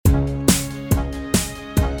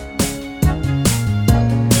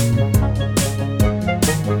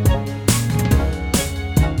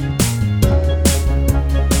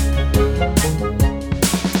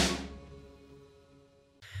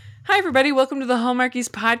everybody. Welcome to the Hallmarkies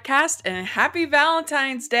podcast and happy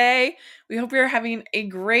Valentine's Day. We hope you're having a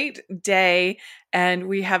great day, and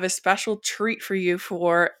we have a special treat for you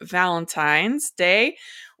for Valentine's Day.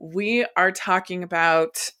 We are talking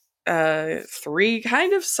about three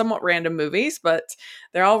kind of somewhat random movies, but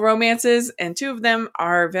they're all romances, and two of them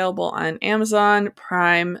are available on Amazon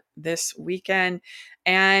Prime this weekend.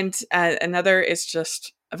 And another is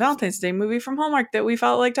just a Valentine's Day movie from Hallmark that we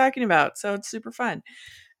felt like talking about. So it's super fun.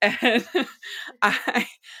 And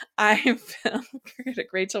I'm film critic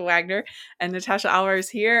Rachel Wagner, and Natasha Alvar is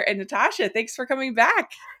here. And Natasha, thanks for coming back.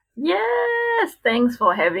 Yes, thanks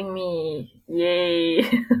for having me. Yay.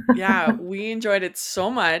 Yeah, we enjoyed it so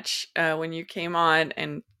much when you came on,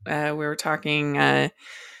 and we were talking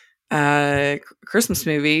Christmas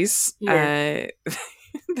movies Yes.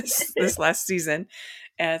 this last season.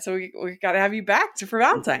 And so we got to have you back for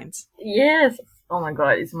Valentine's. Yes. Oh my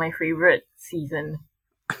god, it's my favorite season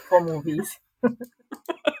for movies.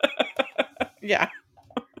 Yeah.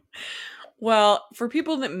 Well, for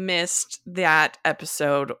people that missed that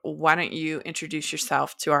episode, why don't you introduce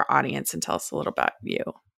yourself to our audience and tell us a little about you?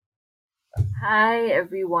 Hi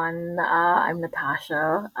everyone, I'm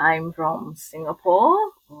Natasha. I'm from Singapore.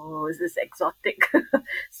 Oh, is this exotic?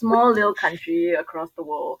 Small little country across the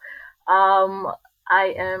world.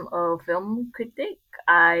 I am a film critic.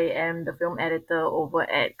 I am the film editor over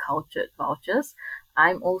at Cultured Vouchers.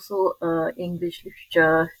 I'm also an English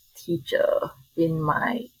literature teacher in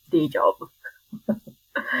my day job.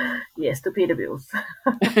 Yes, to pay the bills.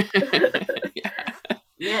 Yeah.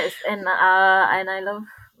 Yes, and I love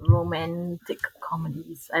romantic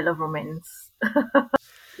comedies. I love romance.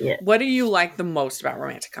 Yeah. What do you like the most about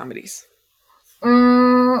romantic comedies?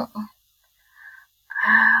 Mm,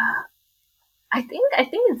 I think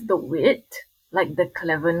it's the wit, like the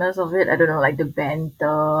cleverness of it. I don't know, like the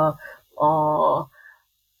banter, or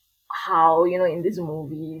how in these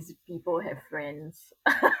movies people have friends.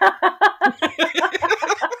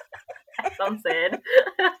 Some said.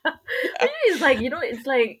 It's like it's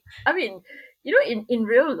like, I mean, in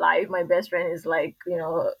real life, my best friend is like,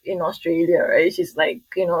 in Australia, right? She's like,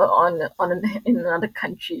 in another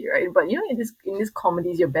country, right? But in these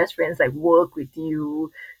comedies, your best friends like work with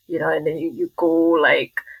you, and then you go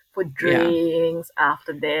like for drinks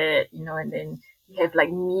after that, and then you have like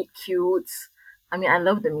meet cutes. I mean, I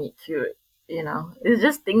love the meet cute. It's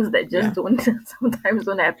just things that just don't sometimes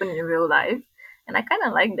don't happen in real life, and I kind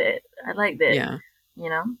of like that. I like that. Yeah.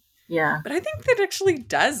 Yeah. But I think that actually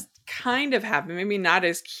does kind of happen. Maybe not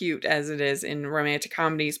as cute as it is in romantic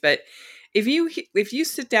comedies, but if you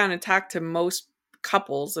sit down and talk to most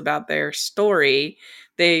couples about their story,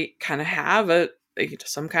 they kind of have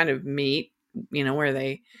some kind of meet, where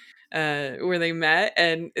they met,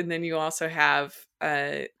 and then you also have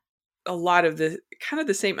a lot of the kind of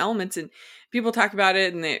the same elements, and people talk about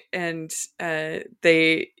it, and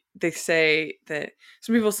they say that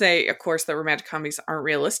some people say, of course, that romantic comedies aren't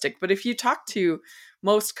realistic, but if you talk to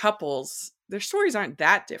most couples, their stories aren't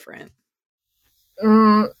that different.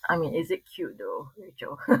 I mean, is it cute though,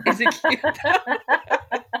 Rachel? Is it cute?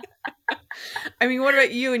 I mean, what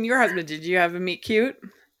about you and your husband? Did you have a meet cute?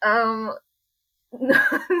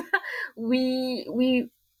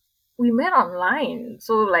 We met online,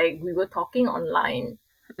 so like we were talking online,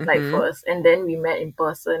 like first, and then we met in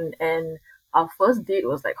person, and our first date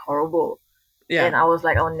was like horrible. Yeah. And I was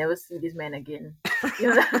like, I'll never see this man again. I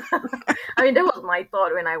mean, that was my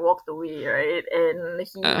thought when I walked away, right? And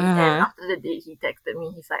and after the date, he texted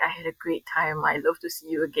me. He's like, I had a great time. I'd love to see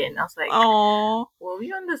you again. I was like, oh, were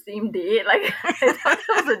we on the same date? Like, I thought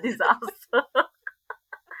that was a disaster.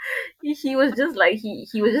 He was just like,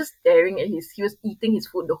 he was just staring at he was eating his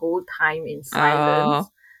food the whole time in silence.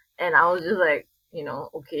 And I was just like,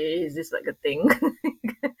 okay, is this like a thing?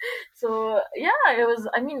 So yeah, it was,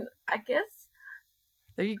 I mean, I guess.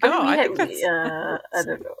 There you go. I think that's. I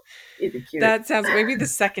don't know. Is it cute? That sounds. Maybe the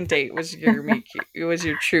second date was your meet cute. It was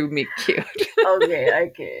your true meet cute.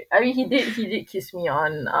 Okay. I mean, he did kiss me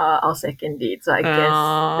on our second date, so I guess that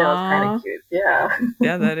was kind of cute. Yeah.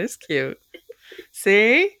 Yeah, that is cute.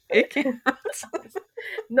 See, it counts.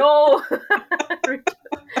 No,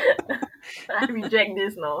 I reject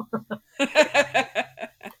this. No.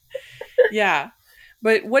 Yeah,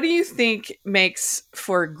 but what do you think makes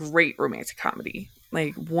for a great romantic comedy?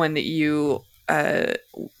 Like one that you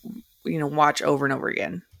watch over and over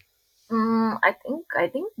again. I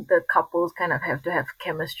think the couples kind of have to have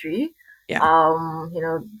chemistry. Yeah.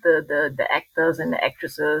 The actors and the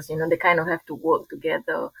actresses, they kind of have to work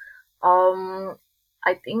together.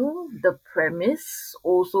 I think the premise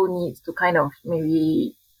also needs to kind of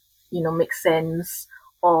maybe, make sense,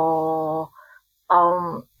 or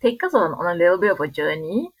take us on a little bit of a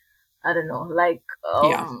journey. I don't know, like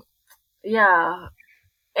Yeah. yeah,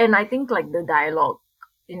 and I think like the dialogue,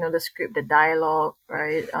 the script, the dialogue,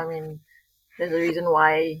 right? I mean, there's a reason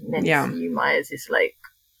why Yeah. Nancy Myers is like,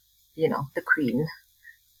 the queen,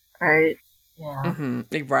 right? Yeah.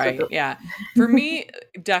 So Right. the Yeah. For me,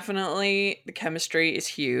 definitely the chemistry is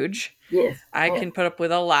huge. yes, I yeah. can put up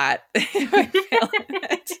with a lot without failing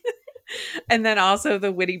it. And then also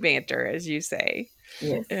the witty banter, as you say.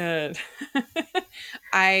 Yes. Uh,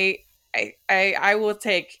 I, I will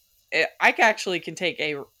take. I actually can take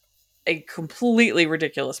a completely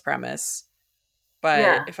ridiculous premise, but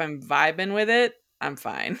Yeah. if I'm vibing with it, I'm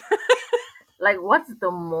fine. Like, what's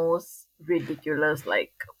the most ridiculous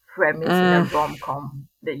like premise in a Mm, rom com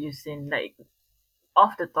that you've seen, like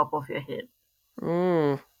off the top of your head?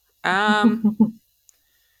 ooh. Um.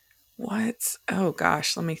 What? Oh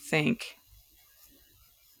gosh. Let me think.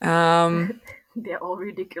 Um. They're all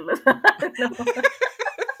ridiculous. No.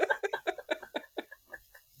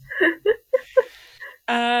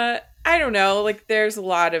 I don't know. Like, there's a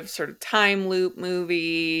lot of sort of time loop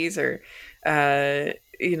movies, or,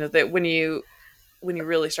 that when you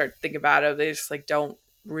really start to think about it, they just like don't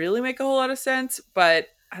really make a whole lot of sense. But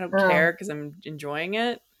I don't Uh, care because I'm enjoying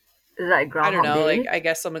it. like I don't Groundhog know. Like, Day. I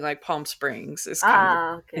guess something like Palm Springs is kind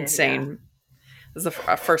of Okay, yeah. insane. This is the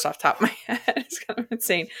first off the top of my head. It's kind of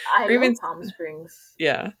insane. I Or even, love Palm Springs.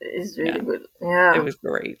 yeah, It's yeah, really good. it Yeah, was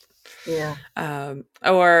great. yeah.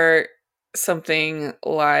 Or something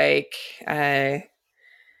like, uh,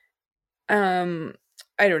 um,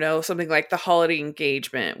 I don't know, something like The Holiday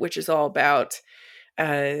Engagement, which is all about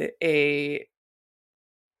a.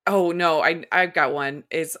 Oh no, I've got one.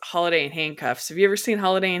 It's Holiday in Handcuffs. Have you ever seen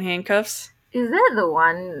Holiday in Handcuffs? Is that the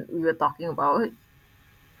one we were talking about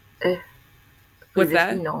eh, What's previously?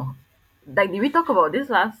 that? No. Like, did we talk about this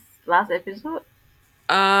last episode?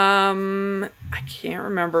 I can't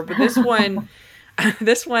remember, but this one,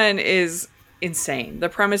 this one is insane. The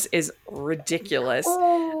premise is ridiculous.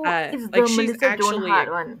 Oh, it's Like the she's Melissa Joan actually Hart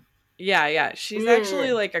a, one. yeah, yeah, she's Yeah,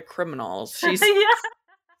 actually like a criminal. She's yeah.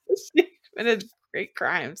 she's committed great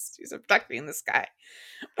crimes. She's abducting this guy,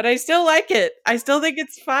 but I still like it. I still think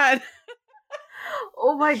it's fun.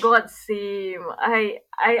 Oh my god, same. I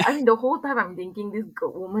mean, the whole time I'm thinking this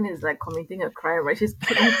woman is like committing a crime, right? She's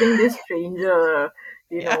kidnapping this stranger,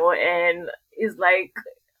 Yeah, and it's like,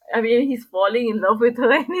 I mean, he's falling in love with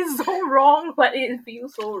her, and it's so wrong, but it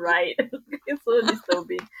feels so right. It's so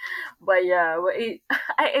disturbing. But yeah,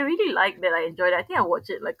 I really like that. I enjoyed it. I think I watched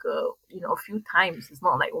it like a few times. It's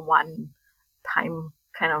not like one time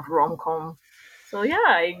kind of rom com. So yeah,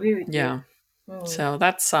 I agree with you. yeah. Mm, So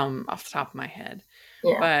that's some off the top of my head.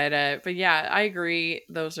 yeah. But yeah, I agree.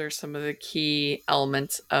 Those are some of the key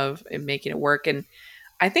elements of it making it work, and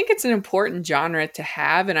I think it's an important genre to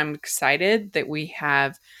have. And I'm excited that we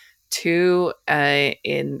have two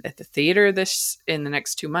in at the theater this in the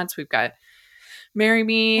next 2 months. We've got Marry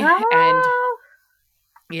Me, and Ah,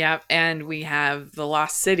 yeah, and we have The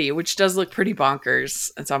Lost City, which does look pretty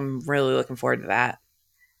bonkers, and so I'm really looking forward to that.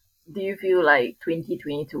 do you feel like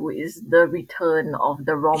 2022 is the return of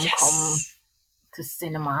the rom com Yes, to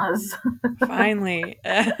cinemas? finally.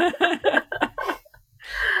 uh,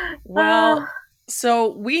 Well,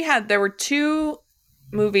 so there were two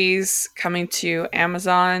movies coming to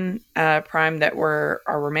Amazon Prime that are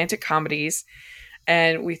romantic comedies,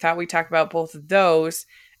 and we thought we'd talk about both of those.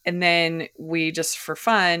 And then we just, for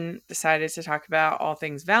fun, decided to talk about all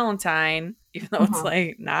things Valentine, even though it's mhm.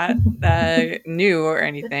 like not new or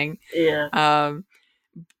anything. Yeah. Um,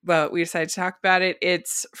 but we decided to talk about it.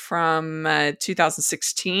 It's from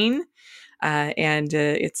 2016, and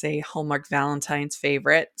it's a Hallmark Valentine's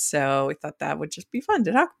favorite. So we thought that would just be fun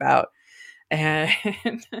to talk about.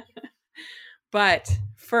 And but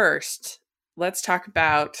first, let's talk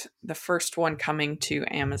about the first one coming to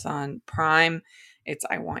Amazon Prime. It's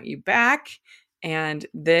I Want You Back, and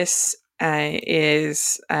this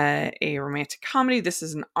is a romantic comedy. This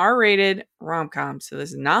is an R-rated rom-com, so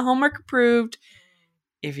this is not Hallmark approved.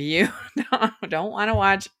 If you don't want to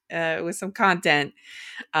watch with some content,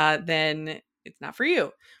 then it's not for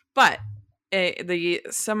you. But the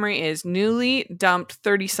summary is newly dumped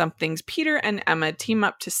 30 somethings Peter and Emma team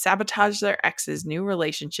up to sabotage their exes' new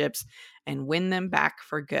relationships and win them back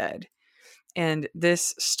for good. And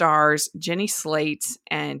this stars Jenny Slate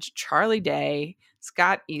and Charlie Day,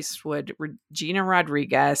 Scott Eastwood, Regina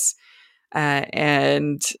Rodriguez,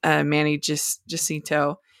 and Manny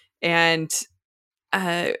Jacinto. And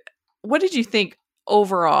uh, what did you think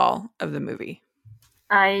overall of the movie?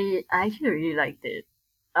 I actually really liked it.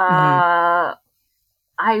 Mm-hmm. Uh,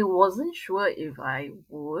 I wasn't sure if I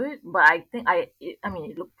would, but I think I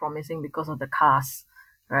mean, it looked promising because of the cast,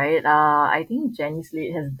 right? I think Jenny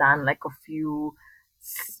Slate has done like a few,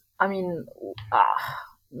 I mean,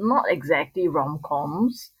 not exactly rom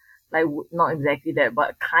coms, like not exactly that,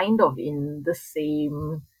 but kind of in the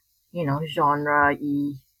same, genre.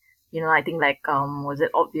 I think like was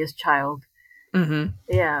it Obvious Child? Mm-hmm.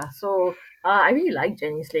 Yeah, so I really like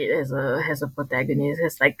Jenny Slate as a protagonist,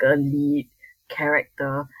 as like a lead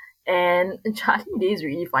character, and Charlie Day is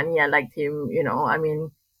really funny. I liked him. I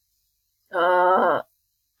mean, uh,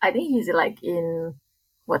 I think he's like in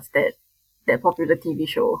what's that popular TV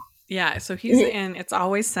show? Yeah, so he's Ye- in It's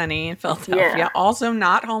Always Sunny in Yeah, Philadelphia. Also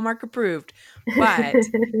not Hallmark approved, but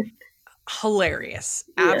hilarious.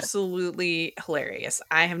 yeah, Absolutely hilarious.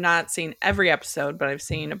 I have not seen every episode, but I've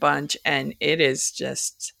seen a bunch, and it is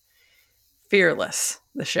just fearless,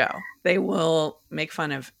 the show. They will make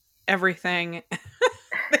fun of everything.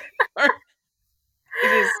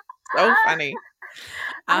 It is so funny.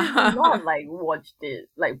 I've not Uh, like watched it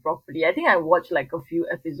like properly. I think I watched like a few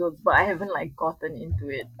episodes, but I haven't like gotten into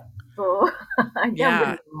it. So I think I'm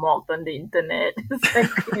gonna yeah, be mocked on the internet. It's like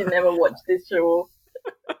you never watched this show.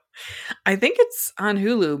 I think it's on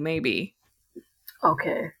Hulu, maybe.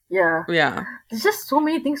 Okay, yeah. Yeah, There's just so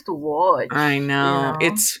many things to I watch, know.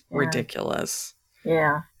 It's Yeah, ridiculous.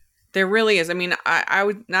 yeah. There really is. I mean, I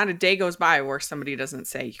would not a day goes by where somebody doesn't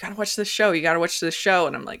say, "You gotta watch this show. You gotta watch this show,"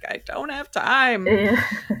 and I'm like, I don't have time. Yeah,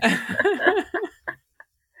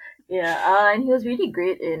 yeah. And he was really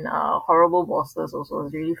great in Horrible Bosses. Also, it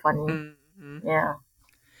was really funny. Mhm. Yeah,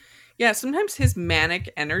 Yeah, sometimes his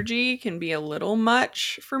manic energy can be a little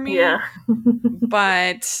much for yeah, me,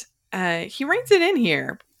 but he reins it in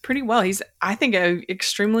here pretty well. He's, I think, a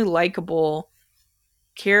extremely likable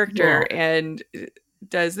yeah, character, and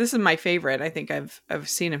does this is my favorite I think I've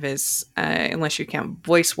seen of his, unless you count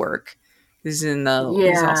voice work. He's also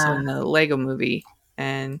yeah. in the Lego movie,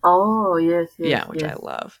 and Oh, yes, yes, yeah, which I yes.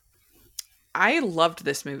 love. I loved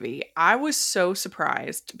this movie. I was so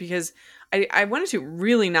surprised because I went into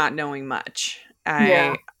really not knowing much.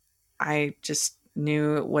 Yeah, I just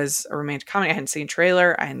knew it was a romantic comedy. I hadn't seen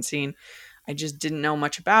trailer. I just didn't know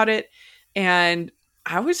much about it. And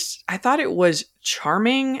I thought it was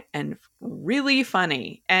charming and really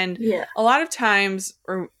funny. And yeah. a lot of times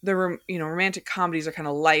romantic comedies are kind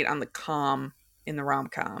of light on the calm in the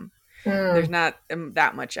rom-com. There's Mm, not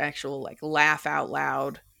that much actual like laugh out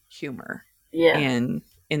loud humor yeah. in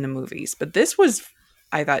the movies. But this was,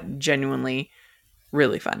 I thought, genuinely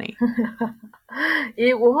really funny.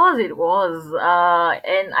 It was.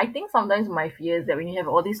 And I think sometimes my fear is that when you have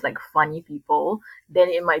all these like funny people, then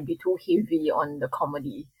it might be too heavy on the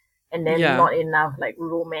comedy and then Yeah. not enough like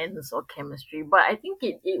romance or chemistry. But I think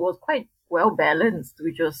it was quite well balanced,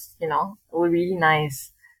 which was really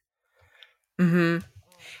nice. Hmm.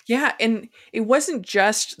 Yeah, and it wasn't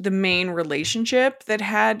just the main relationship that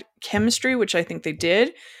had chemistry, which I think they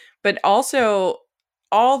did, but also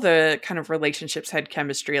all the kind of relationships had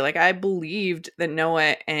chemistry. Like I believed that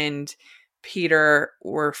Noah and Peter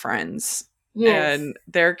were friends, Yes. and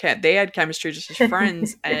they had chemistry just as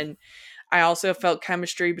friends, and I also felt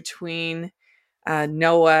chemistry between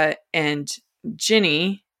Noah and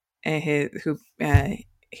Ginny, who he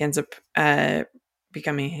ends up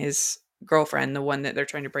becoming his girlfriend, the one that they're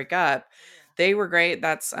trying to break up. They were great.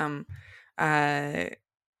 That's uh,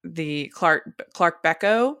 the Clark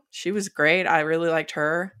Becco. She was great. I really liked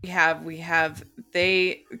her. We have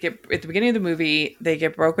they get at the beginning of the movie. They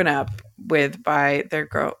get broken up with by their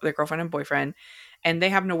girlfriend and boyfriend, and they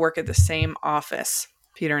happen to work at the same office.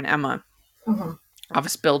 Peter and Emma Mhm.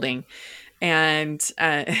 office building, and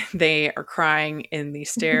they are crying in the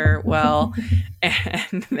stairwell,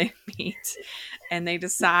 and they meet, and they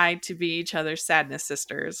decide to be each other's sadness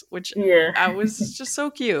sisters, which Yeah. was just so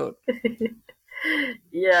cute.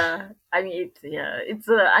 Yeah. I mean, it's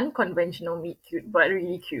a unconventional meet cute, but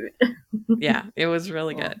really cute. Yeah, it was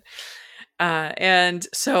really Yeah. good. And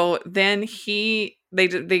so then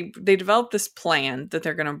they develop this plan that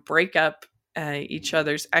they're going to break up each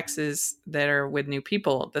other's exes that are with new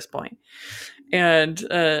people at this point. And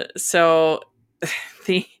so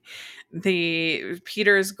the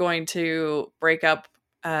Peter is going to break up,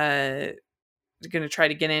 going to try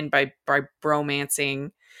to get in by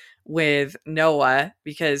bromancing with Noah,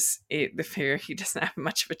 because the figure he doesn't have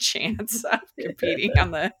much of a chance of competing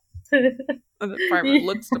on the department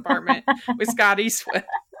looks department with Scott Eastwood.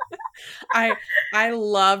 I I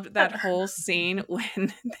loved that whole scene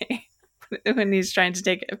when they when he's trying to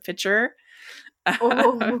take a picture of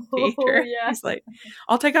Oh, Peter. yeah. He's like,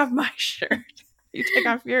 "I'll take off my shirt. You take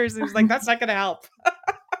off yours." And he's like, "That's not going to help."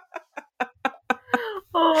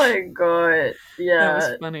 Oh my god. That was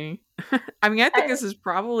Yeah. funny. I mean, I think I this is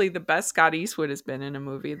probably the best Scott Eastwood has been in a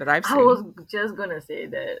movie that I've I seen. was just gonna say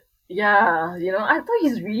that. Yeah, I thought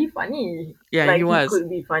he's really funny. Yeah, he Like he was. could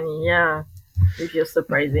be funny, yeah. Which is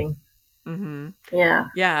surprising. Mm-hmm. Yeah.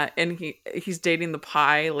 Yeah, and he's dating the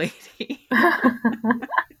pie lady.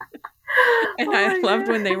 And Oh I my loved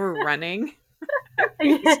when they god. were running.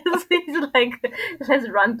 He's Yes, he's like, let's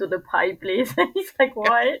run to the pie place. And he's like, like,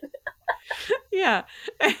 what? yeah.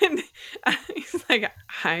 And he's like,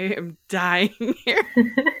 I am dying here.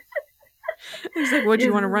 He's like, "What, do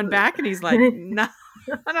you want to run back?" And he's like, "No,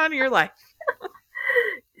 not on your life."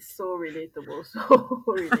 It's so relatable, so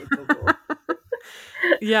relatable.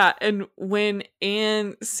 Yeah, and when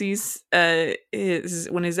Anne sees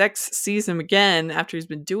when his ex sees him again after he's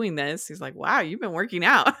been doing this, he's like, "Wow, you've been working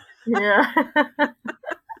out." Yeah.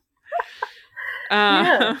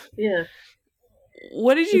 Yeah, Uh, yeah.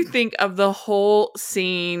 what did you think of the whole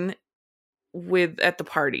scene with at the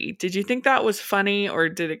party? Did you think that was funny, or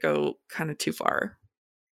did it go kind of too far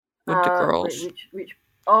with the Wait, girls? which?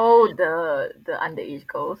 Oh, the underage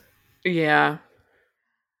girls. Yeah,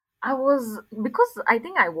 Because I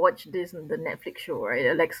think I watched this in the Netflix show, right?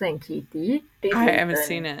 Alexa and Katie. Dave I haven't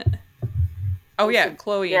seen Layton. it. Oh It's yeah, a,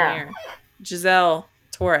 Chloe and yeah, Mayor, Giselle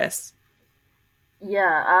Torres.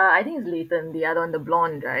 yeah. I think it's Layton, the other one, the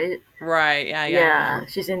blonde, right? Right. Yeah. Yeah. Yeah. Yeah,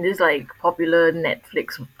 she's in this like popular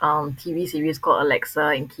Netflix TV series called Alexa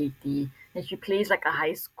and Katie, and she plays like a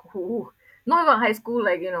high school, not even high school,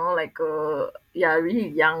 like like a really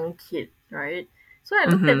young kid, right? So I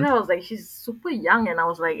looked at Mm-hmm. her, I was like, she's super young, and I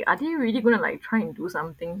was like, are they really gonna like try and do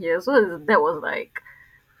something here? So that was like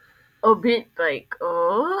a bit like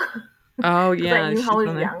Oh because I yeah, knew how she's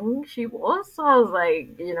on there. young she was, so I was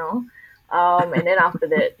like, and then after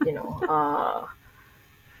that,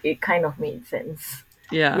 it kind of made sense.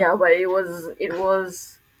 Yeah. Yeah, but it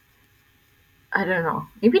was I don't know.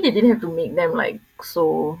 Maybe they didn't have to make them like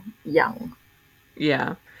so young.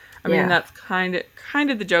 Yeah. I mean, Yeah. that's kind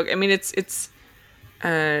of the joke. I mean, it's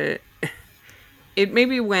uh it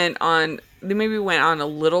maybe went on they maybe went on a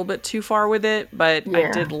little bit too far with it, but I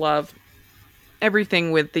Yeah. did love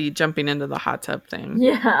everything with the jumping into the hot tub thing.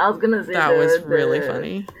 Yeah, I was gonna say That was really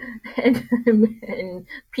funny. and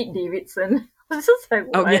Pete Davidson. I was just like,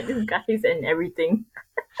 Oh yeah. what? This guy's and everything.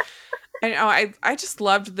 I just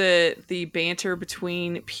loved the banter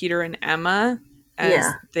between Peter and Emma as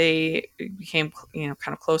Yeah. they became kind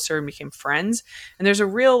of closer and became friends. And there's a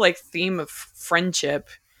real like theme of friendship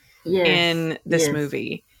Yes. in this Yes.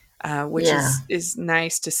 movie, which Yeah. is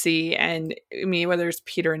nice to see. And I mean, whether it's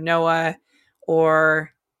Peter and Noah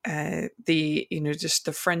or the just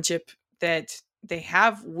the friendship that they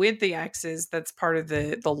have with the exes, that's part of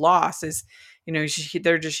the loss. Is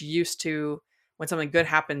they're just used to when something good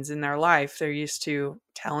happens in their life, they're used to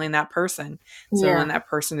telling that person. So when Yeah. that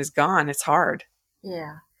person is gone, it's hard.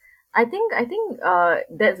 Yeah. I think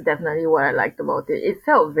that's definitely what I liked about it. It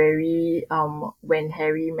felt very when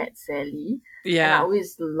Harry met Sally, and I Yeah.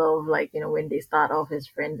 always love like when they start off as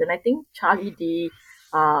friends. And I think Charlie D,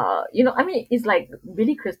 I mean it's like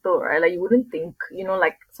Billy Crystal, right? Like you wouldn't think,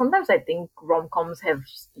 like sometimes I think rom coms have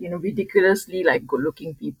ridiculously like good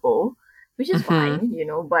looking people, which is Hmm. fine,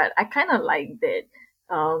 but I kind of like that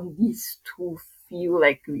these two feel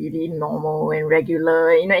like really normal and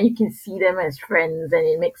regular, and you can see them as friends and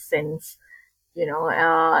it makes sense, and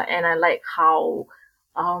I like how,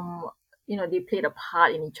 um, they played a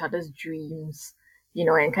part in each other's dreams,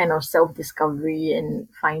 and kind of self-discovery and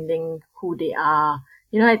finding who they are.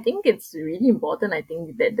 I think it's really important. I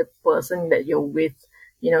think that the person that you're with,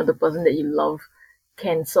 the person that you love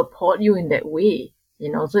can support you in that way,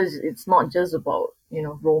 so it's not just about,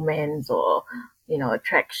 romance or,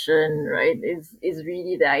 attraction, right? It's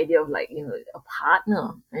really the idea of like, a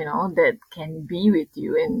partner, that can be with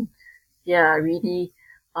you and yeah, really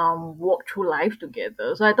walk through life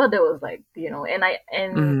together. So I thought that was like,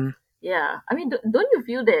 and Hmm. yeah, I mean, don't you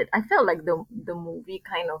feel that I felt like the movie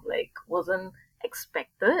kind of like wasn't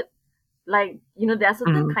expected? Like, there are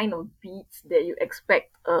certain Hmm. kind of beats that you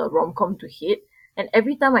expect a rom-com to hit, and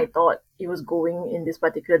every time I thought it was going in this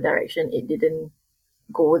particular direction, it didn't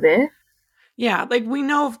go there. Yeah, like we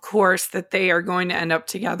know, of course, that they are going to end up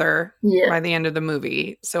together Yeah, by the end of the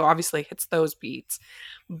movie. So obviously, hits those beats.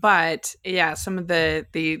 But yeah, some of the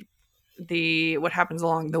what happens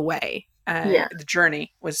along the way, yeah, the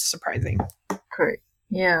journey was surprising. correct.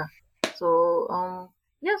 Yeah. So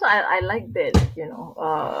yeah, so I like that,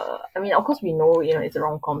 I mean of course we know, it's a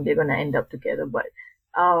rom com, they're gonna end up together, but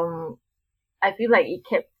um I feel like it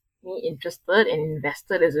kept me interested and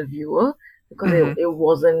invested as a viewer because it, Hmm. it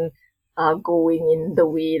wasn't going in the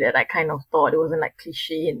way that I kind of thought. It wasn't like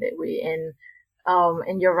cliche in that way.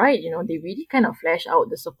 And you're right, they really kind of flesh out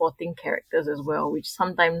the supporting characters as well, which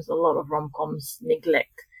sometimes a lot of rom-coms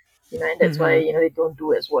neglect, and that's why, Hmm. they don't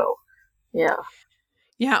do as well. Yeah.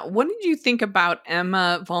 Yeah. What did you think about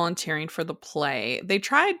Emma volunteering for the play? They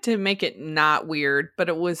tried to make it not weird, but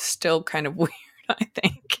it was still kind of weird, I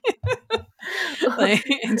think. Like,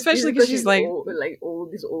 Is it especially because because she's she's like, old, like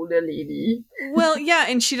old, this older lady? well, yeah,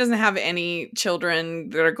 and she doesn't have any children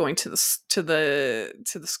that are going to the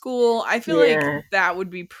school. I feel like Yeah. that would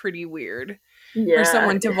be pretty weird for Yeah.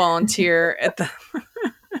 someone to volunteer at the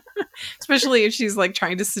especially if she's like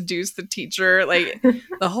trying to seduce the teacher, like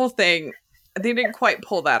the whole thing. They didn't quite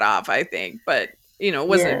pull that off, I think, but it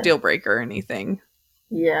wasn't a Yeah. deal breaker or anything.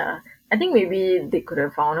 Yeah, I think maybe they could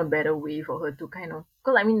have found a better way for her to kind of,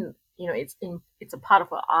 because I mean, it's a part of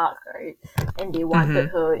her arc, right? And they wanted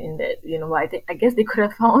Hmm. her in that, but I guess they could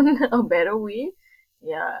have found a better way.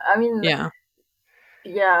 Yeah, I mean, Yeah.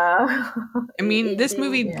 yeah, I mean, this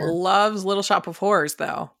movie yeah, loves Little Shop of Horrors,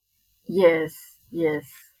 though. yes, yes,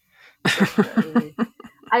 definitely.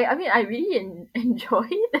 I mean, I really enjoyed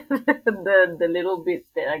the little bits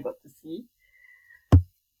that I got to see.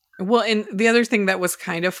 Well, and the other thing that was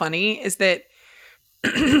kind of funny is that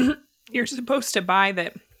you're supposed to buy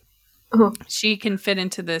that she can fit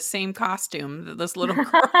into the same costume that this little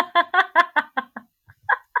girl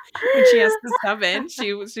when she has to sub in.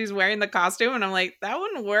 She's wearing the costume, and I'm like, that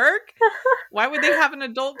wouldn't work. Why would they have an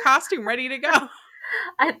adult costume ready to go?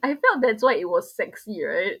 I felt that's why it was sexy,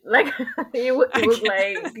 right? Like it I was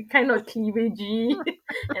can't, like kind of cleavagey,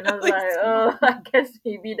 and I was like, like, oh, I guess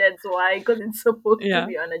maybe that's why, because it's supposed to yeah,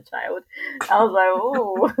 be on a child. I was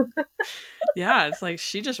like, oh, yeah. It's like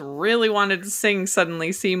she just really wanted to sing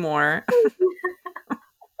 "Suddenly Seymour." I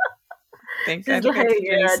she's think like, that's what Jenny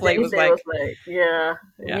yeah. Slate Jenny was said was like. like, yeah,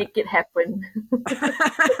 Yeah, make it happen.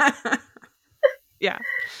 yeah.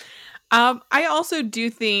 I also do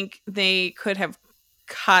think they could have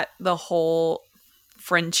cut the whole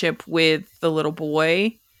friendship with the little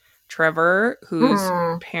boy, Trevor, whose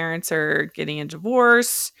Hmm. parents are getting a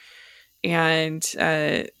divorce, and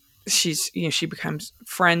she becomes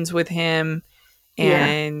friends with him Yeah,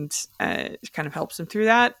 and kind of helps him through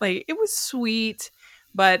that. Like it was sweet,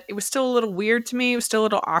 but it was still a little weird to me. It was still a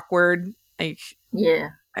little awkward. Like yeah.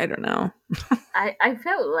 I don't know. I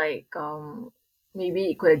felt like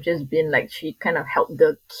maybe it could have just been like she kind of helped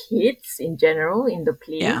the kids in general in the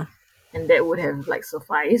play, Yeah. and that would have like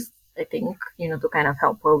sufficed, I think, to kind of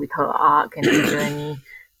help her with her arc and her journey.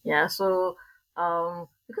 Yeah, so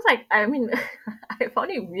because I mean I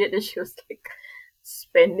found it weird that she was like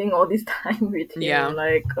spending all this time with him, Yeah.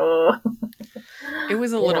 like It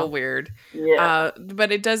was a you little know, weird. yeah,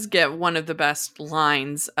 But it does get one of the best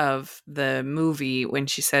lines of the movie when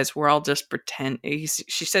she says, "We're all just pretend."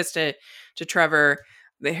 She says to Trevor,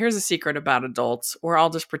 "Here's a secret about adults. We're all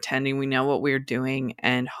just pretending we know what we're doing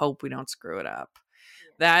and hope we don't screw it up."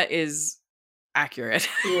 That is accurate.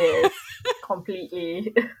 yes,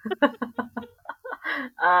 completely.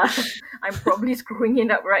 uh, I'm probably screwing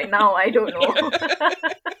it up right now. I don't know.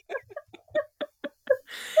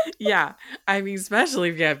 Yeah. I mean, especially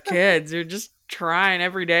if you have kids, you're just trying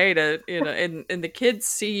every day to, and the kids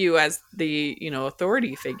see you as the,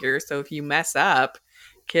 authority figure. So if you mess up,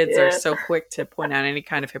 kids are Yeah, so quick to point out any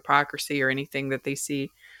kind of hypocrisy or anything that they see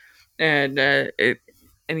and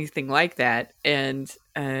anything like that. And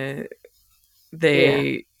yeah,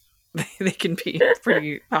 they, they can be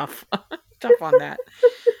pretty tough, tough on that.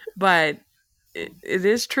 But it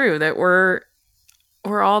is true that we're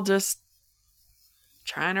all just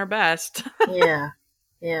trying our best. yeah,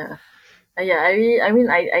 yeah. Yeah,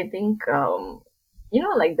 I think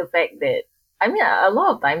like the fact that I mean a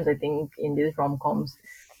lot of times I think in these rom-coms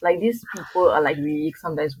like these people are like really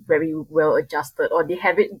sometimes very well adjusted, or they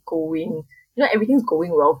have it going, everything's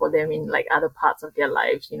going well for them in like other parts of their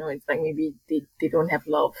lives. It's like maybe they don't have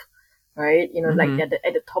love, right? Like Hmm. they're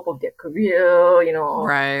at the top of their career,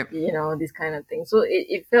 Right. this kind of thing. So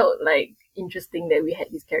it felt like interesting that we had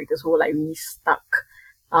these characters who were like really stuck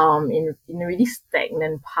in a really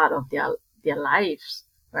stagnant part of their lives,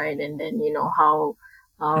 right? And then how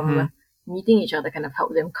Hmm. meeting each other kind of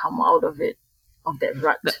helped them come out of it, of that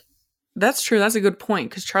rut. That's true. That's a good point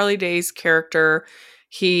because Charlie Day's character,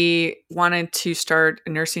 he wanted to start a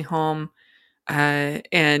nursing home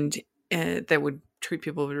and that would treat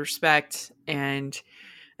people with respect and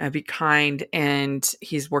be kind. And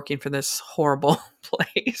he's working for this horrible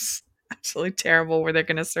place, absolutely terrible, where they're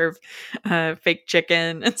going to serve fake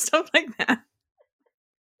chicken and stuff like that.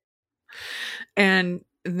 And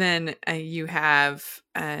then you have,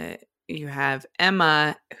 you have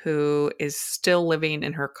Emma, who is still living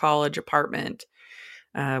in her college apartment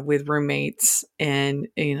with roommates, and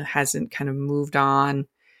hasn't kind of moved on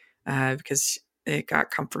because it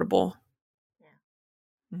got comfortable.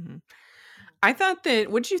 Yeah. Mm-hmm. I thought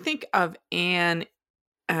that. What did you think of Anne's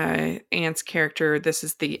character? This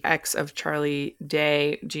is the ex of Charlie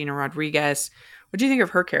Day, Gina Rodriguez. What do you think of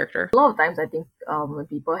her character? A lot of times I think when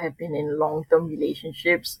people have been in long-term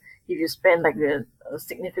relationships, if you spend like a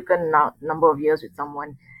significant number of years with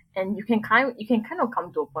someone, and you can kind of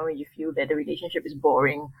come to a point where you feel that the relationship is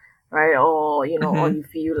boring, right? Or or Mm-hmm. you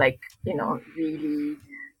feel like really,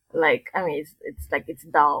 like, I mean, it's like it's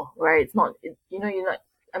dull, right? It's not you're not,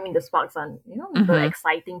 I mean, the sparks are, the Mm-hmm.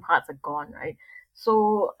 exciting parts are gone, right?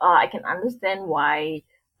 So I can understand why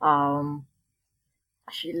um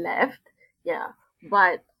she left. Yeah.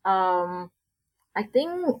 But I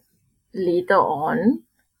think later on,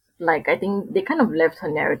 like, I think they kind of left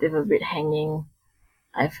her narrative a bit hanging,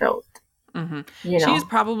 I felt. Mm-hmm. You She is know.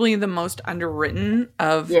 probably the most underwritten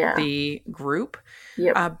of Yeah. the group,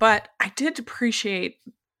 Yep. but I did appreciate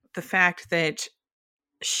the fact that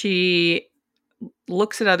she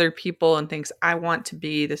looks at other people and thinks, I want to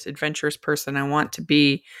be this adventurous person. I want to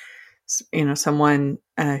be, someone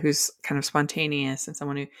who's kind of spontaneous and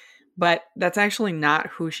someone who, but that's actually not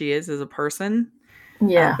who she is as a person.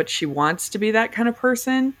 Yeah. But she wants to be that kind of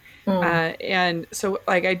person. Mm. And so,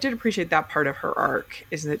 like, I did appreciate that part of her arc,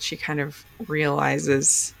 is that she kind of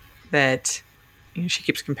realizes that, she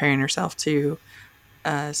keeps comparing herself to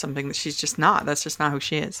something that she's just not. That's just not who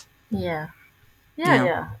she is. Yeah. Yeah,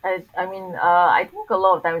 Yeah. yeah. I mean, I think a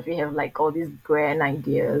lot of times we have like all these grand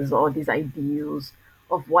ideas or these ideals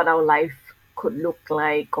of what our life could look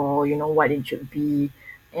like, or what it should be,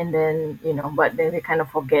 and then but then we kind of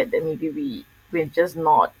forget that maybe we're just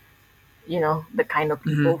not the kind of Hmm.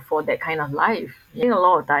 people for that kind of life. I think a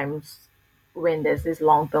lot of times when there's this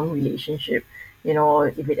long term relationship,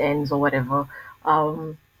 if it ends or whatever,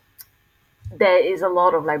 um, there is a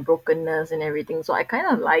lot of like brokenness and everything. So I kind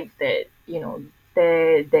of like that,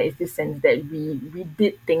 there is this sense that we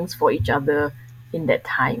did things for each other in that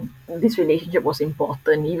time. This relationship was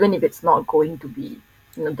important, even if it's not going to be,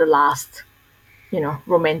 the last,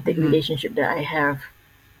 romantic Hmm. relationship that I have.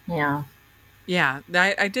 Yeah. Yeah.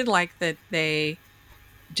 I did like that they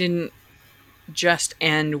didn't just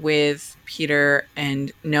end with Peter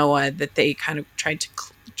and Noah, that they kind of tried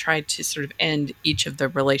to sort of end each of the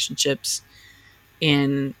relationships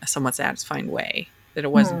in a somewhat satisfying way. That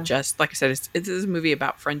it wasn't Hmm. just, like I said, it's a movie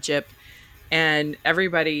about friendship, and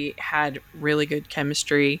everybody had really good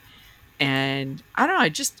chemistry. And I don't know, I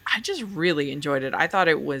just really enjoyed it. I thought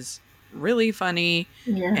it was really funny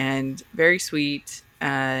Yeah. and very sweet,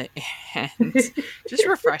 and just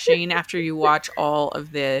refreshing after you watch all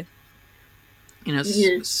of the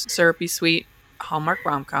Yes. syrupy sweet Hallmark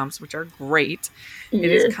rom-coms, which are great. It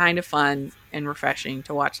is Yes. kind of fun and refreshing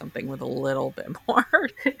to watch something with a little bit more.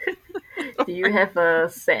 Do you have a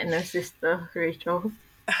sadness sister, Rachel?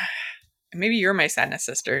 Maybe you're my sadness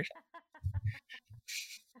sister.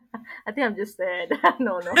 I think I'm just sad.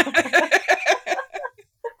 No, no.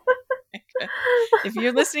 If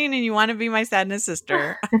you're listening and you want to be my sadness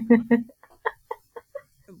sister,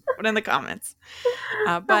 put in the comments.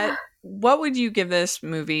 But what would you give this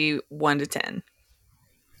movie 1 to 10?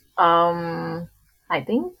 um, I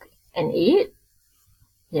think an 8.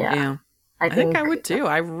 Yeah, Yeah, I I think I think. would too.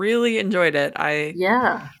 I really enjoyed it.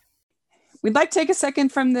 Yeah. We'd like to take a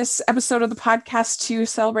second from this episode of the podcast to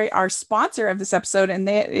celebrate our sponsor of this episode, and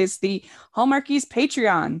that is the Hallmarkies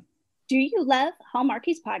Patreon. Do you love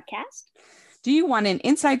Hallmarkies podcast? Do you want an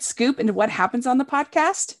inside scoop into what happens on the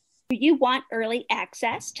podcast? Do you want early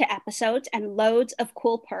access to episodes and loads of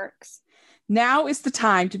cool perks? Now is the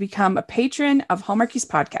time to become a patron of Hallmarkies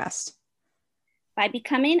podcast. By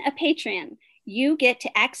becoming a patron, you get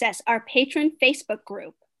to access our patron Facebook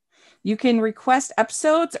group. You can request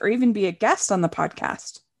episodes or even be a guest on the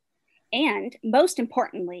podcast. And most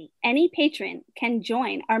importantly, any patron can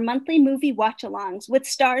join our monthly movie watch-alongs with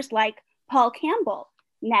stars like Paul Campbell,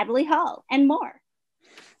 Natalie Hall, and more.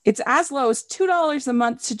 It's as low as $2 a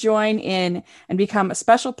month to join in and become a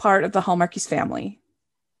special part of the Hallmarkies family.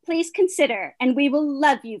 Please consider, and we will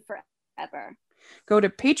love you forever. Go to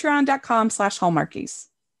patreon.com/Hallmarkies.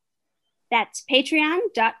 That's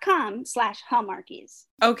patreon.com/Hallmarkies.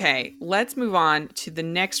 Okay, let's move on to the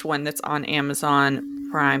next one that's on Amazon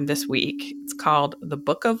Prime this week. It's called The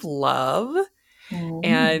Book of Love.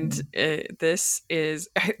 And this is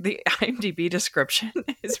the IMDb description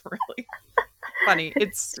is really funny.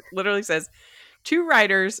 It's literally says 2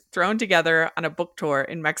 writers thrown together on a book tour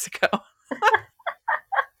in Mexico.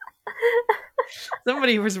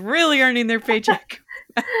 Somebody was really earning their paycheck.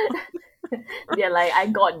 They're like, I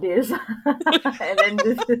got this. And then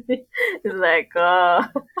this is like,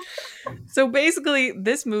 So basically,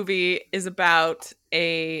 this movie is about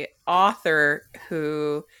a author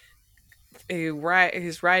who's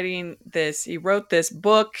writing this. He wrote this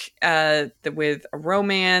book with a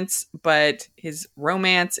romance, but his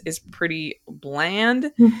romance is pretty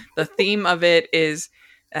bland. The theme of it is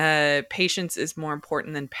patience is more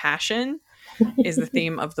important than passion, is the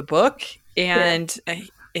theme of the book. And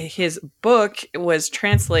his book was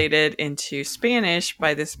translated into Spanish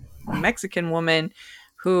by this Mexican woman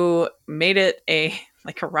who made it a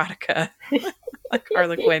like erotica, like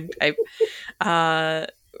Harlequin type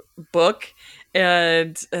book,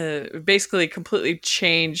 and basically completely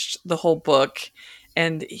changed the whole book.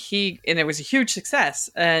 And it was a huge success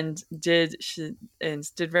and did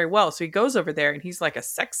very well. So he goes over there and he's like a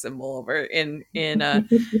sex symbol over in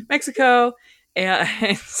Mexico.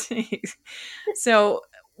 And so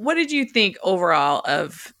what did you think overall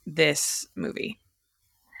of this movie?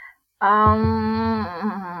 I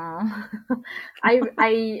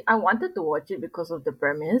wanted to watch it because of the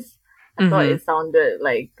premise. I thought it sounded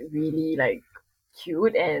like really like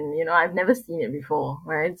cute, and I've never seen it before,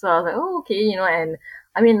 right? So I was like, oh, okay, and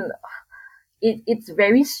I mean, it's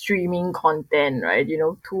very streaming content, right?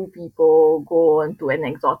 Two people go on to an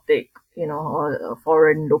exotic, a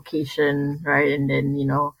foreign location, right? And then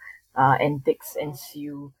antics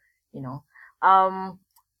ensue, you know.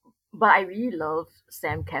 But I really love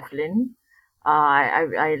Sam Claflin.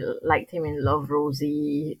 I liked him in Love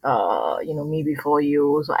Rosie, Me Before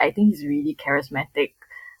You. So I think he's really charismatic,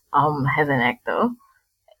 as an actor.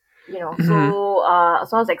 So I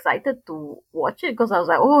was excited to watch it because I was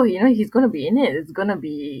like, oh, he's gonna be in it. It's gonna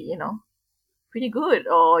be, pretty good,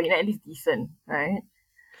 or at least decent, right?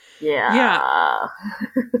 Yeah.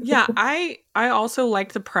 Yeah, I also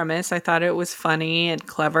liked the premise. I thought it was funny and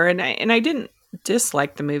clever, and I didn't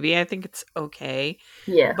dislike the movie. I think it's okay.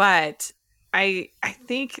 Yeah. But I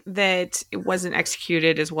think that it wasn't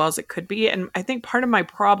executed as well as it could be, and I think part of my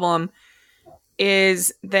problem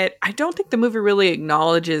is that I don't think the movie really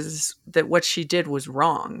acknowledges that what she did was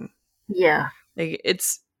wrong. Yeah. Like,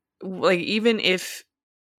 it's like, even if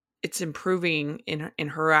it's improving in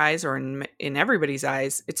her eyes or in everybody's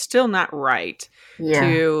eyes, it's still not right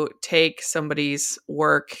to take somebody's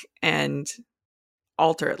work and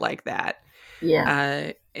alter it like that.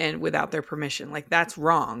 Yeah. And without their permission. Like, that's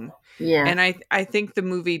wrong. Yeah. And I think the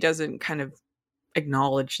movie doesn't kind of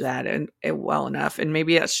acknowledge that and well enough. And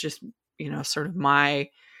maybe that's just, sort of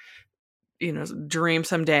my, dream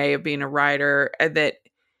someday of being a writer, that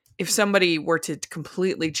if somebody were to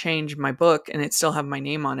completely change my book and it still have my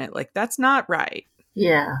name on it, like, that's not right.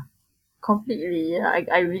 Yeah. Completely. Yeah.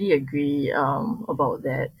 I really agree about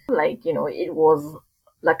that. Like, it was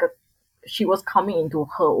like she was coming into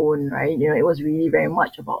her own, right? It was really very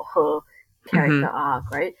much about her character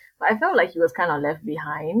arc, right? But I felt like he was kind of left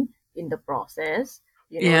behind in the process.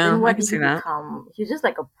 Yeah, then what I can did see he that. become? He's just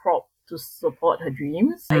like a prop to support her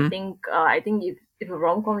dreams. I think if a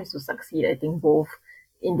rom-com is to succeed, I think both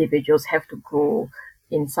individuals have to grow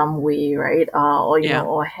in some way, right?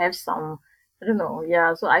 Or have some, I don't know.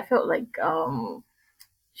 Yeah. So I felt like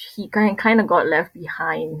he kind of got left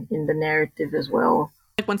behind in the narrative as well.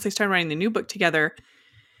 Like, once they started writing the new book together,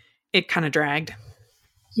 it kind of dragged.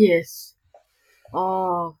 Yes.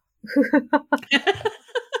 Oh.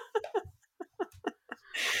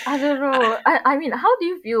 I don't know. I mean, how do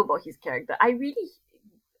you feel about his character? I feel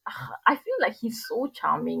like he's so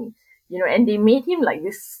charming, and they made him like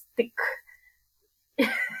this stick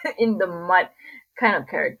in the mud kind of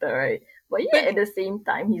character, right? But at the same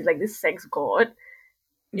time, he's like this sex god.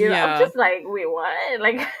 I'm just like, wait, what?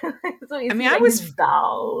 Like, so is he like this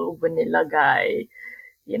dull, vanilla guy,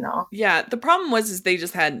 Yeah, the problem is they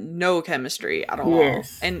just had no chemistry at all.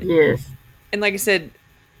 Yes. And like I said,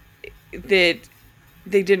 that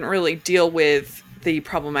they didn't really deal with the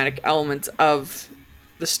problematic elements of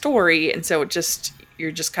the story, and so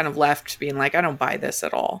you're just kind of left being like, I don't buy this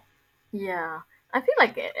at all. Yeah. I feel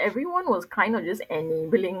like everyone was kind of just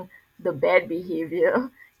enabling the bad behavior.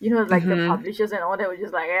 Like the publishers and all that were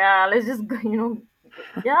just like, yeah, let's just,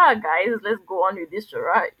 yeah, guys, let's go on with this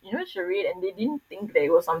charade. And they didn't think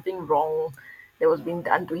there was something wrong that was being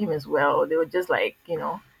done to him as well. They were just like,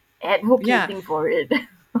 advocating for it.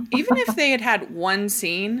 Even if they had one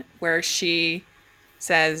scene where she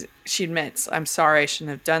admits, I'm sorry, I shouldn't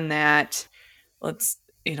have done that. Let's,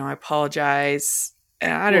 I apologize.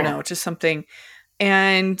 I don't know, just something.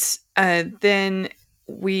 And then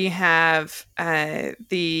we have I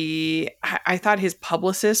thought his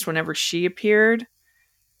publicist, whenever she appeared,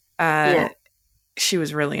 she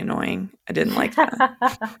was really annoying. I didn't like that.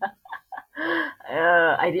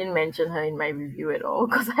 I didn't mention her in my review at all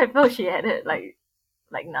because I felt she had it like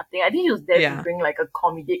nothing. I think she was there to bring like a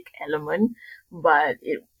comedic element, but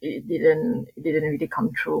it didn't really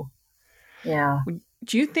come true. Yeah.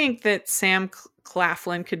 Do you think that Sam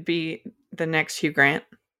Claflin could be the next Hugh Grant?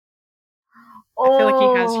 I feel like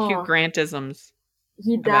he has Hugh Grantisms.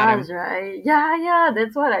 He does, right? Yeah,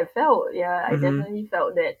 that's what I felt. Yeah, I definitely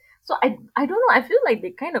felt that. So I don't know. I feel like they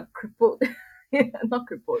kind of crippled, not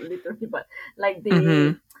crippled literally, but like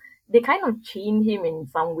they kind of chained him in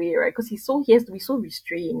some way, right? Because he has to be so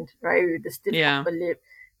restrained, right, with the stiff upper lip,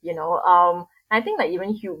 you know. I think like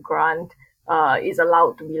even Hugh Grant, is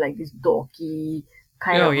allowed to be like this dorky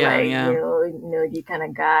kind of like you know nerdy kind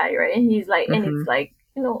of guy, right? And he's like, and it's like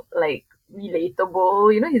like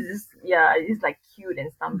relatable, he's like cute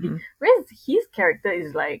and stumpy. Whereas his character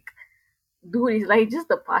is like, dude, is like just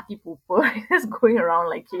a party pooper, just going around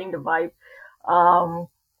like killing the vibe.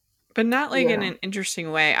 But not like in an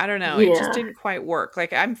interesting way. I don't know. It just didn't quite work.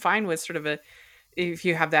 Like I'm fine with sort of if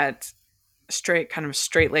you have that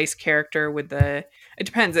straight-laced character with it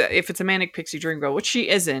depends. If it's a manic pixie dream girl, which she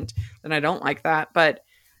isn't, then I don't like that. But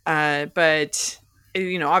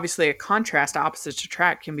obviously a contrast opposites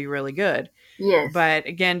attract can be really good. Yes. But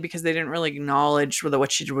again, because they didn't really acknowledge whether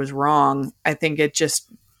what she did was wrong, I think you just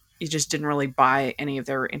didn't really buy any of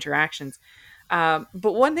their interactions. But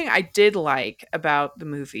one thing I did like about the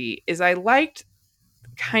movie is I liked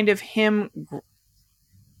kind of him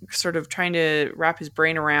sort of trying to wrap his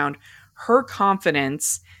brain around her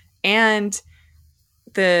confidence and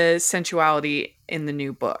the sensuality in the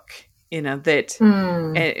new book, that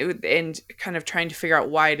and kind of trying to figure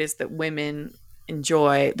out why it is that women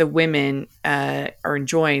are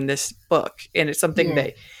enjoying this book. And it's something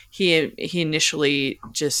that he initially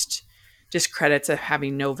just discredits as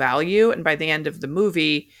having no value. And by the end of the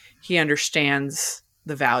movie, he understands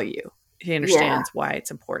the value. He understands why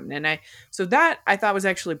it's important. And so that I thought was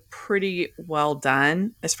actually pretty well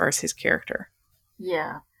done as far as his character.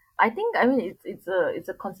 Yeah. I mean it's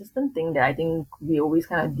a consistent thing that I think we always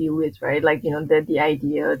kind of deal with, right? Like, the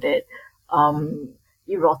idea that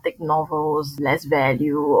erotic novels less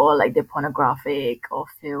value, or like they're pornographic or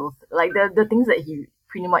filth, like the things that he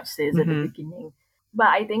pretty much says at the beginning. But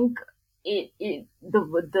I think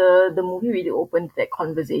the movie really opened that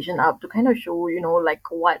conversation up to kind of show,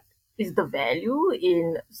 like what is the value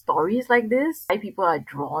in stories like this, why people are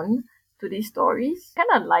drawn to these stories. Kind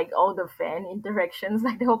of like all the fan interactions,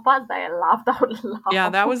 like there were parts that I laughed out loud. Yeah,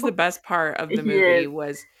 that was the best part of the movie.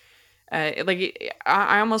 Was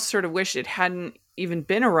I almost sort of wish it hadn't even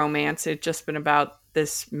been a romance. It'd just been about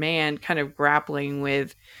this man kind of grappling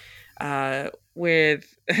with this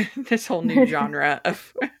whole new genre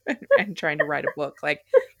of and trying to write a book. Like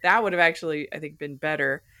that would have actually, I think, been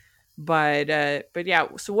better. But yeah.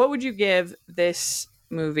 So what would you give this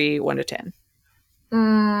movie 1 to 10?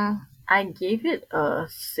 I gave it a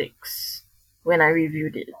 6 when I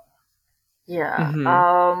reviewed it. Yeah.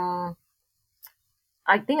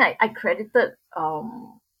 I think I credited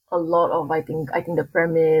a lot of I think the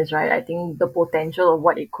premise, right? I think the potential of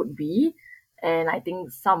what it could be, and I think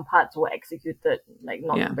some parts were executed like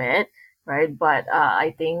not bad, right? But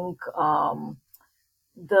I think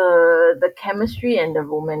the chemistry and the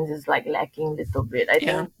romance is like lacking a little bit. I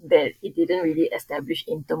think that it didn't really establish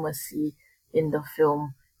intimacy in the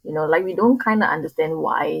film. Like we don't kind of understand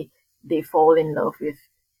why they fall in love with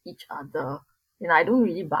each other. I don't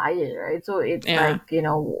really buy it, right? So it's like,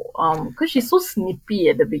 because she's so snippy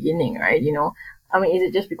at the beginning, right? I mean, is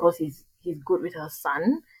it just because he's good with her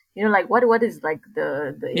son? Like what is like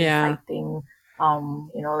the inside thing?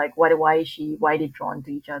 Like why they drawn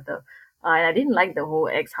to each other? And I didn't like the whole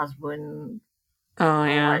ex-husband. Oh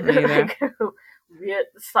yeah, like, weird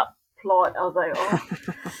subplot. I was like,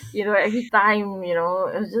 every time,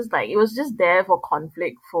 it was just there for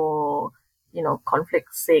conflict, for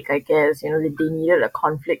conflict's sake, I guess. They needed a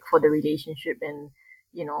conflict for the relationship, and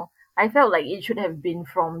I felt like it should have been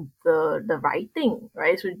from the writing,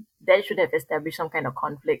 right? So that should have established some kind of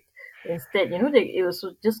conflict. Instead, it was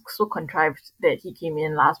just so contrived that he came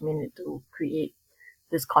in last minute to create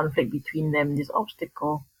this conflict between them, this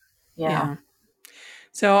obstacle. Yeah.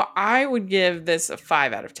 So I would give this a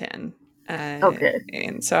 5 out of 10. Okay.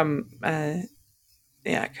 And some, I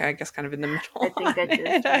guess kind of in the middle. I think I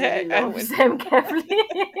just really love Sam Claflin.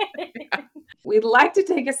 We'd like to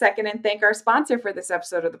take a second and thank our sponsor for this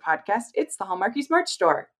episode of the podcast. It's the Hallmarkies Merch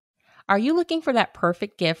Store. Are you looking for that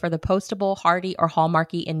perfect gift for the postable, hardy, or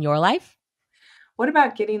Hallmarky in your life? What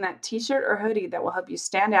about getting that t-shirt or hoodie that will help you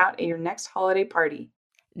stand out at your next holiday party?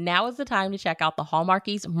 Now is the time to check out the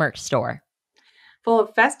Hallmarkies Merch Store. full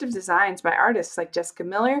of festive designs by artists like Jessica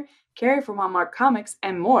Miller, Carrie from Hallmark Comics,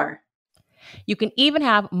 and more. You can even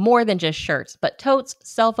have more than just shirts, but totes,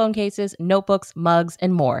 cell phone cases, notebooks, mugs,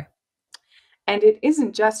 and more. And it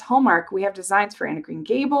isn't just Hallmark. We have designs for Anna Green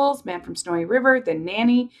Gables, Man from Snowy River, The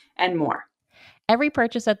Nanny, and more. Every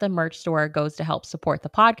purchase at the merch store goes to help support the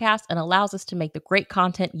podcast and allows us to make the great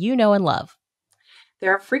content you know and love.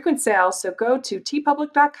 There are frequent sales, so go to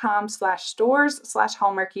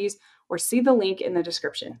tpublic.com/stores/hallmarkies or see the link in the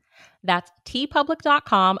description. That's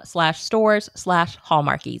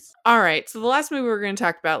tpublic.com/stores/hallmarkies. All right. So the last movie we're going to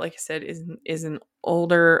talk about, like I said, is an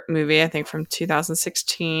older movie, I think from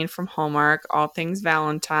 2016 from Hallmark, All Things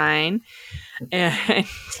Valentine.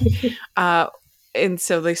 And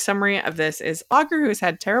so the summary of this is Augur, who's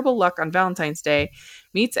had terrible luck on Valentine's Day,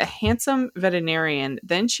 meets a handsome veterinarian.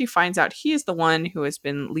 Then she finds out he is the one who has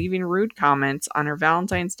been leaving rude comments on her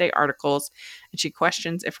Valentine's Day articles, and she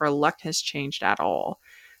questions if her luck has changed at all.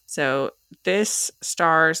 So this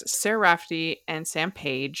stars Sarah Rafferty and Sam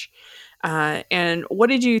Page. And what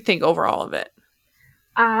did you think overall of it?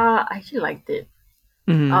 I actually liked it.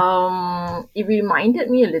 Mm-hmm. It reminded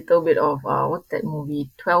me a little bit of what's that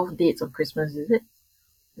movie? 12 Dates of Christmas, is it?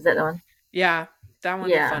 Is that the one? Yeah, that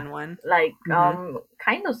one's a fun one. Like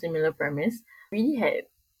kind of similar premise. We had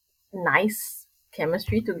nice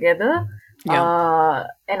chemistry together. Yeah.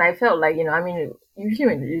 And I felt like, I mean, usually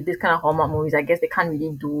when you do this kind of Hallmark movies, I guess they can't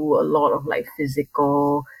really do a lot of like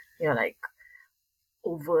physical, like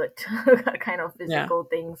overt kind of physical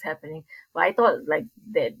things happening. But I thought like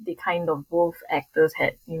that they kind of both actors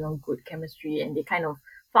had, good chemistry, and they kind of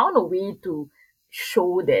found a way to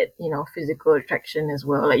show that, physical attraction as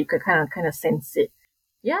well. Like you could kind of sense it.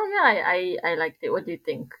 I liked it. What do you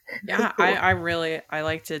think? Yeah, I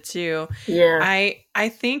liked it too. Yeah. I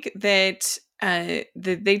think that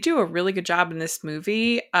they do a really good job in this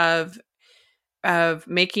movie of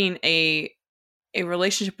making a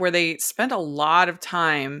relationship where they spend a lot of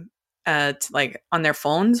time like on their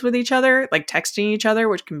phones with each other, like texting each other,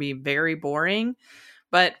 which can be very boring.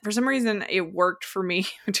 But for some reason, it worked for me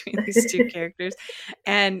between these two characters,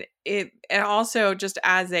 and it also, just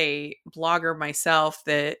as a blogger myself,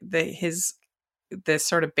 the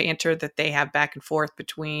sort of banter that they have back and forth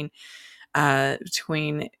between them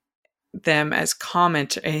as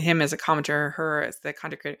him as a commenter, her as the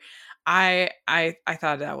content creator. I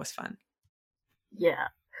thought that was fun. Yeah.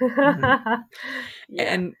 Mm-hmm. Yeah.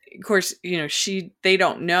 And of course, they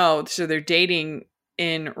don't know, so they're dating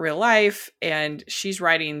in real life, and she's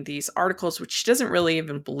writing these articles which she doesn't really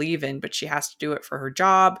even believe in, but she has to do it for her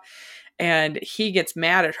job. And he gets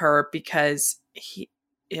mad at her because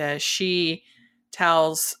she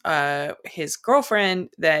tells his girlfriend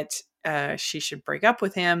that she should break up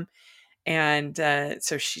with him. And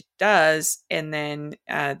so she does, and then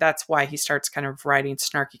that's why he starts kind of writing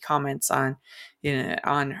snarky comments on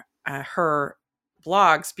her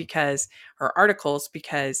blogs, because her articles,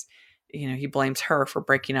 because he blames her for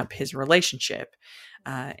breaking up his relationship.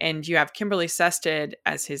 And you have Kimberly Sested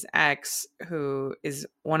as his ex, who is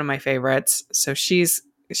one of my favorites. So she's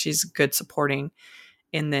good supporting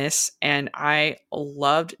in this, and I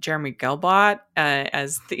loved Jeremy Gelbot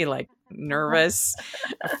as the nervous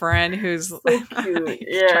friend who's so cute.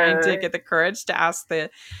 trying to get the courage to ask the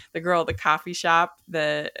girl at the coffee shop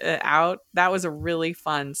out. That was a really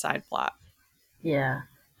fun side plot. Yeah,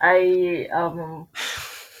 I thought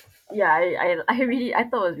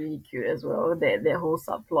it was really cute as well, that whole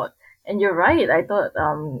subplot. And you're right, I thought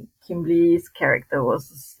Kimberly's character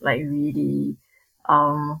was like really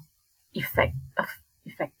effective.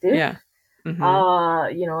 Yeah.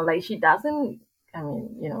 Mm-hmm. Like she doesn't,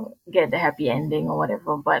 get the happy ending or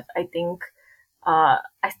whatever, but I think I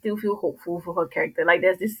still feel hopeful for her character. Like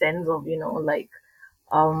there's this sense of,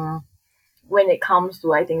 when it comes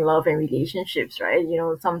to, I think, love and relationships, right?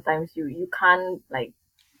 Sometimes you can't like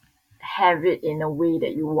have it in a way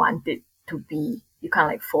that you want it to be. You can't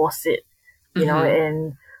like force it, know,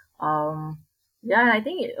 and I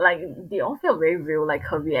think they all felt very real, like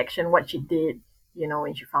her reaction, what she did,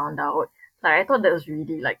 when she found out. Like I thought that was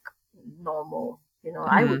really like normal.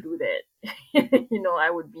 I would do that.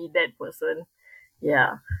 I would be that person.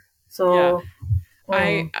 Yeah. So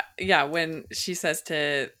when she says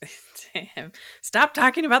to him, "Stop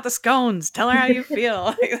talking about the scones. Tell her how you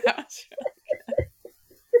feel."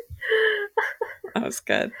 That was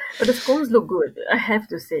good. But the scones look good, I have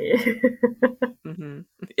to say. Mm-hmm.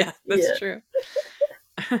 Yeah, that's true.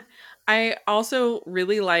 I also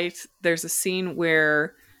really liked, there's a scene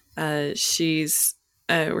where where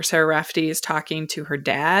Sarah Rafferty is talking to her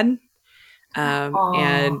dad,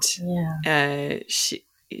 and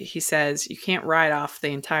he says you can't write off the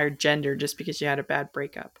entire gender just because you had a bad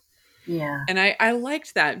breakup. Yeah. And I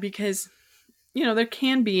liked that because, there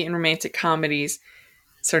can be in romantic comedies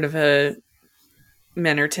sort of a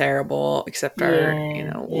men are terrible except our,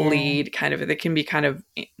 lead kind of, they can be kind of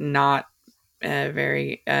not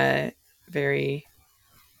very, very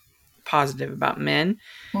positive about men.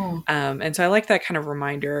 And so I like that kind of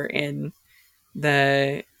reminder in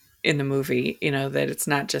the movie, that it's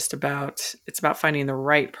not just about, it's about finding the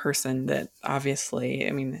right person. That obviously,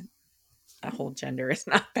 I mean, a whole gender is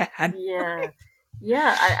not bad.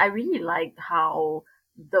 Yeah, I really liked how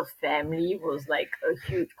the family was like a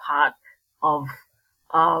huge part of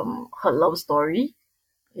her love story,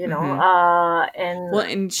 and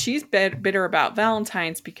and she's bitter about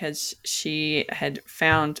Valentine's because she had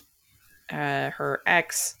found her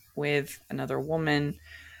ex with another woman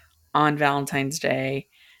on Valentine's Day,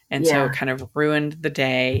 and so it kind of ruined the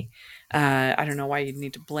day. I don't know why you'd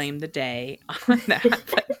need to blame the day on that,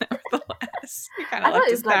 but nevertheless, you kind of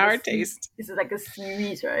left a sour taste. This is like a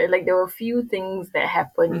series, right? Like there were a few things that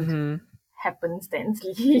happened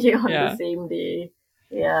happenstancely on the same day.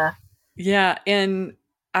 Yeah, and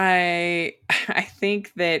I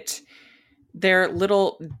think that their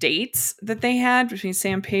little dates that they had between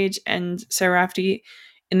Sam Page and Sarah Rafferty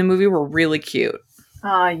in the movie were really cute.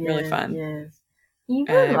 Really fun. Yes.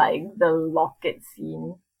 Even like the locket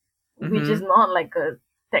scene, which is not like a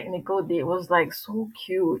technical date, was like so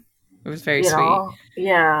cute. It was very sweet.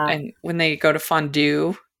 Yeah. And when they go to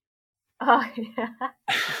fondue,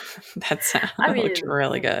 that's looked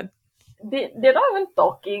really good. They're not even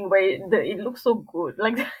talking, but it looks so good.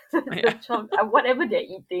 Like the chunk, whatever they're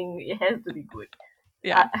eating, it has to be good.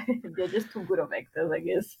 Yeah, they're just too good of actors, I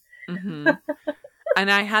guess. And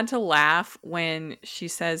I had to laugh when she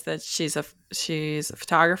says that she's a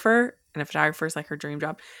photographer, and a photographer is like her dream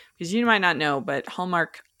job. Because you might not know, but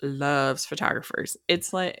Hallmark loves photographers.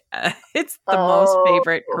 It's like it's the most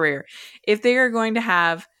favorite career. If they are going to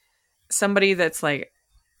have somebody that's like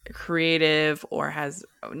creative or has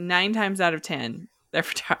 9 times out of 10, they're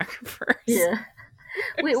photographers. Yeah.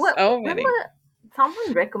 Wait, what? So many. Remember,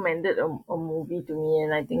 someone recommended a movie to me,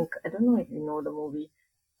 and I don't know if you know the movie.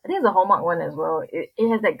 I think it's a Hallmark one as well. It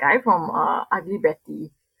has that guy from Ugly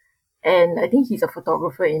Betty, and I think he's a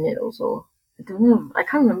photographer in it also. I don't know. I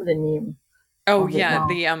can't remember the name. Oh yeah,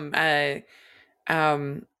 the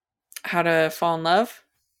How to Fall in Love.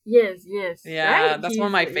 Yes. Yeah, right? That's one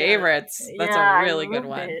of my favorites. That's a really good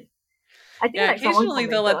one. It. I think occasionally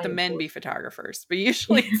they'll let the men be photographers, but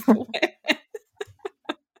usually it's the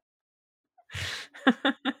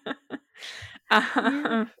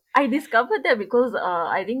women. I discovered that because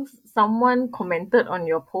I think someone commented on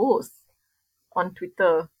your post on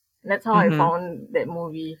Twitter. And that's how I found that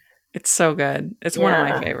movie. It's so good. It's one of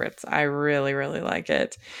my favorites. I really, really like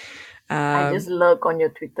it. I just lurk on your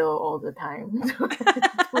Twitter all the time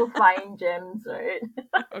to find gems, right?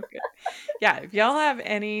 Okay. Yeah, if y'all have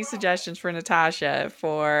any suggestions for Natasha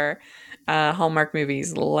for Hallmark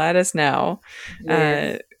movies, let us know.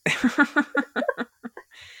 Yes.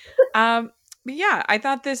 But yeah, I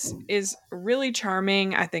thought this is really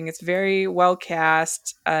charming. I think it's very well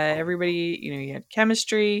cast. Everybody, you had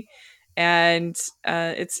chemistry, and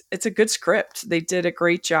it's a good script. They did a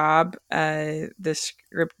great job. The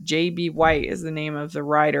script, J.B. White is the name of the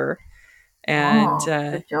writer, and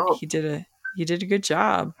good job. he did a good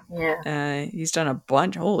job. Yeah. He's done a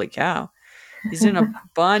bunch. Holy cow, he's done a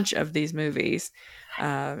bunch of these movies,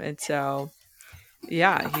 and so.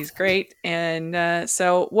 Yeah, he's great. And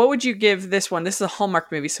so what would you give this one? This is a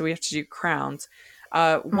Hallmark movie, so we have to do crowns.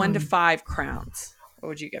 1 to 5 crowns. What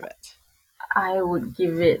would you give it? I would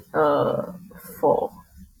give it 4.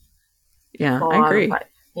 Yeah, 4 I agree.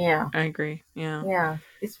 Yeah. I agree. Yeah. Yeah.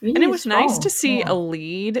 It's really And it was strong. nice to see a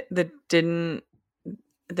lead that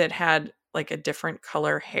had like a different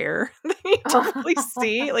color hair than you typically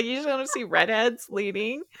see. Like you just want to see redheads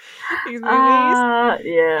leading these movies.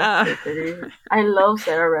 Totally. I love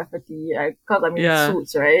Sarah Rafferty because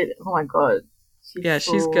Suits, right? Oh my god.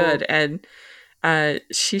 She's good, and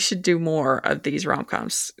she should do more of these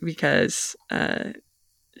rom-coms because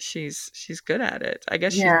she's good at it. I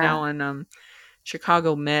guess she's now on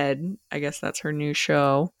Chicago Med. I guess that's her new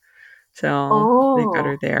show. So they got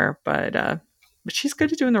her there, but she's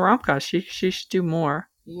good at doing the rom-coms. She should do more.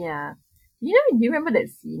 Yeah. Do you remember that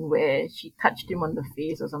scene where she touched him on the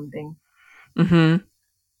face or something? Mm-hmm.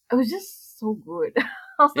 It was just so good.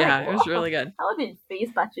 I was it was really good. How did face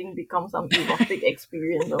touching become some erotic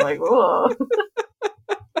experience? I'm like, whoa.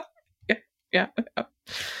 Yeah.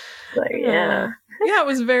 Yeah, it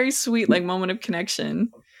was a very sweet, like, moment of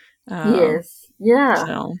connection. Yes. Yeah.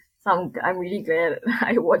 So. So I'm really glad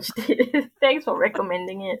I watched it. Thanks for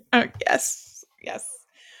recommending it. Oh, yes. Yes.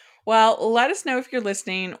 Well, let us know if you're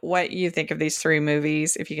listening what you think of these 3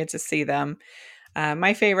 movies if you get to see them.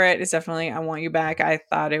 My favorite is definitely I Want You Back. I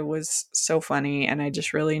thought it was so funny and I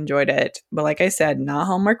just really enjoyed it. But like I said, not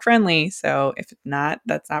Hallmark friendly. So if not,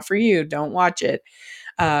 that's not for you. Don't watch it.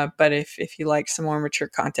 But if you like some more mature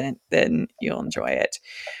content, then you'll enjoy it.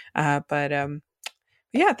 But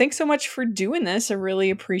yeah, thanks so much for doing this. I really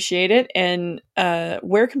appreciate it. And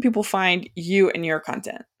where can people find you and your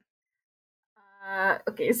content?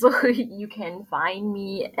 Okay, so you can find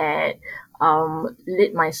me at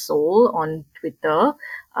Lit My Soul on Twitter.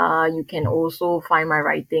 You can also find my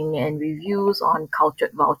writing and reviews on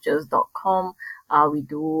culturedvouchers.com. We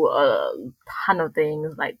do a ton of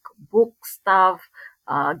things like book stuff,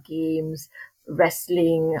 games,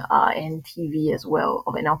 wrestling, and TV as well,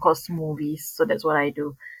 and of course movies. So that's what I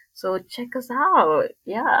do. So check us out.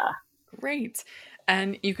 Yeah. Great.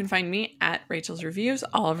 And you can find me at Rachel's Reviews,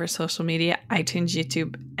 all over social media, iTunes,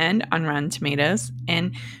 YouTube, and on Rotten Tomatoes.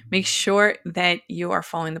 And make sure that you are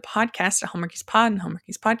following the podcast at Hallmarkies Pod and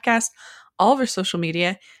Hallmarkies Podcast, all over social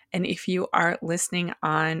media. And if you are listening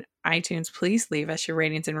on iTunes, please leave us your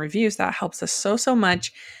ratings and reviews. That helps us so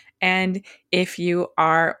much. And if you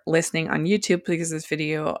are listening on YouTube, please give this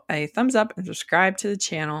video a thumbs up and subscribe to the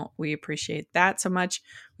channel. We appreciate that so much.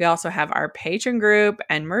 We also have our patron group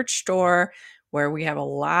and merch store where we have a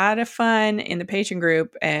lot of fun in the patron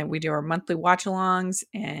group and we do our monthly watch alongs.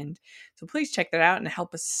 And so please check that out and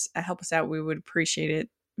help us out. We would appreciate it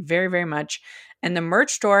very much. And the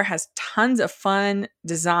merch store has tons of fun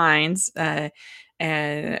designs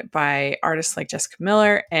and by artists like Jessica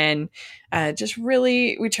Miller. And just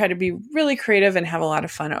really, we try to be really creative and have a lot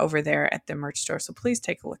of fun over there at the merch store. So please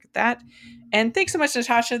take a look at that. And thanks so much,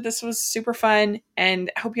 Natasha. This was super fun.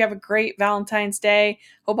 And I hope you have a great Valentine's Day.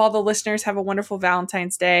 Hope all the listeners have a wonderful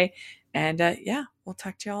Valentine's Day. And yeah, we'll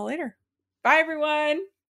talk to you all later. Bye, everyone.